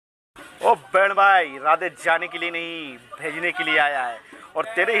ओ बहन भाई, राधे जाने के लिए नहीं भेजने के लिए आया है। और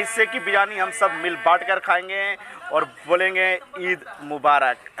तेरे हिस्से की बिरयानी हम सब मिल बांट कर खाएंगे और बोलेंगे ईद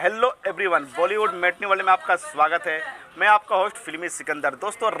मुबारक। Hello everyone, Bollywood matinee world में आपका स्वागत है। मैं आपका होस्ट फिल्मी सिकंदर।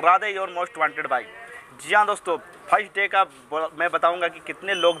 दोस्तों, राधे योर मोस्ट वांटेड भाई। जी हाँ दोस्तों, फर्स्ट डे का मैं बताऊंगा कि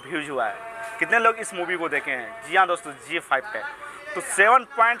कितने लोग व्यूज हुआ है, कितने लोग इस मूवी को देखे हैं। जी हाँ दोस्तों, G5 पे तो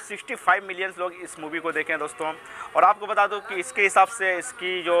 7.65 मिलियन लोग इस मूवी को देखे हैं दोस्तों। और आपको बता दूं कि इसके हिसाब से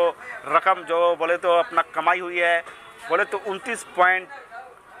इसकी जो रकम जो बोले तो अपना कमाई हुई है, बोले तो 29 पॉइंट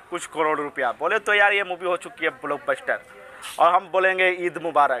कुछ करोड़ रुपया। बोले तो यार ये मूवी हो चुकी है ब्लॉकबस्टर। और हम बोलेंगे ईद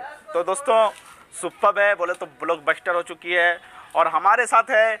मुबारक। तो दोस्तों सुपर्ब है, बोले तो ब्लॉकबस्टर हो चुकी है। और हमारे साथ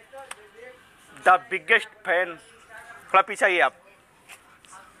है द बिगेस्ट फैन, थोड़ा पीछे ही आप,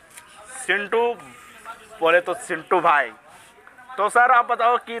 सिंटू, बोले तो सिंटू भाई। तो सर आप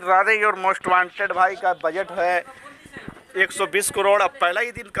बताओ कि राधे और मोस्ट वांटेड भाई का बजट है 120 करोड़, अब पहला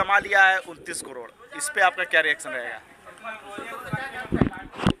ही दिन कमा लिया है 29 करोड़। इस पे आपका क्या रिएक्शन रहेगा?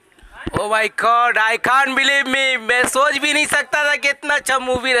 Oh my God, I can't believe me. मैं सोच भी नहीं सकता था कि इतना अच्छा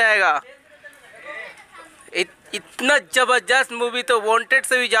मूवी रहेगा। इतना जबरदस्त मूवी तो वांटेड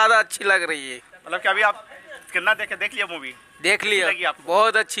से भी ज़्यादा अच्छी लग रही है। मतलब कि अभी आप कितना देख लिया मूवी? देख लिया, लगी आपको?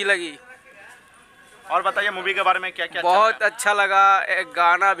 बहुत अच्छी लगी। और बताइए मूवी के बारे में क्या क्या? बहुत अच्छा लगा, एक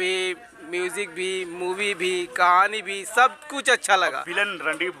गाना भी, म्यूजिक भी, मूवी भी, कहानी भी, सब कुछ अच्छा लगा। विलन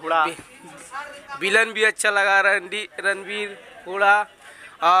रणदीप हुडा, विलन भी अच्छा लगा, रणवीर हुडा।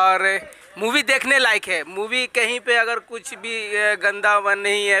 और मूवी देखने लायक है। मूवी कहीं पे अगर कुछ भी गंदा मन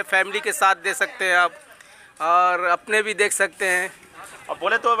नहीं है, फैमिली के साथ दे सकते हैं आप और अपने भी देख सकते हैं। और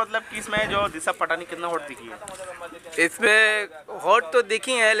बोले तो मतलब कि इसमें जो दिशा पटानी कितना हॉट दिखी है? इसमें हॉट तो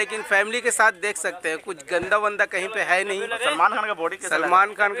दिखी है, लेकिन फैमिली के साथ देख सकते हैं। कुछ गंदा वंदा कहीं पे है नहीं। सलमान खान का बॉडी,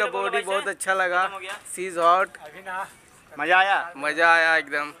 सलमान खान का बॉडी बहुत अच्छा लगा। सी इज हॉट। मजा आया? मजा आया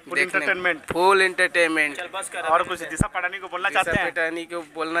एकदम। Full entertainment, full entertainment. और कुछ दिशा पटानी को बोलना चाहते हैं? पटानी को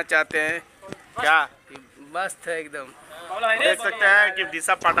बोलना चाहते हैं क्या? मस्त है एकदम। देख सकते हैं कि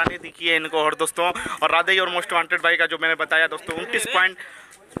दिशा पटानी दिखी है इनको। और दोस्तों, और राधे और मोस्ट वांटेड भाई का जो मैंने बताया दोस्तों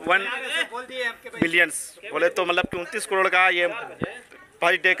 29.1 बिलियंस, बोले तो मतलब कि 29 करोड़ का ये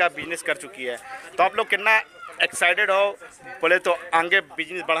फर्स्ट डे का बिजनेस कर चुकी है। तो आप लोग कितना एक्साइटेड हो, बोले तो आगे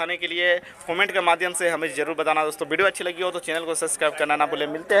बिजनेस बढ़ाने के लिए कमेंट के माध्यम से हमें ज़रूर बताना दोस्तों। वीडियो अच्छी लगी हो तो चैनल को सब्सक्राइब करना ना भूलें।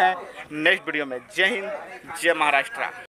 मिलते हैं नेक्स्ट वीडियो में। जय हिंद, जय महाराष्ट्र।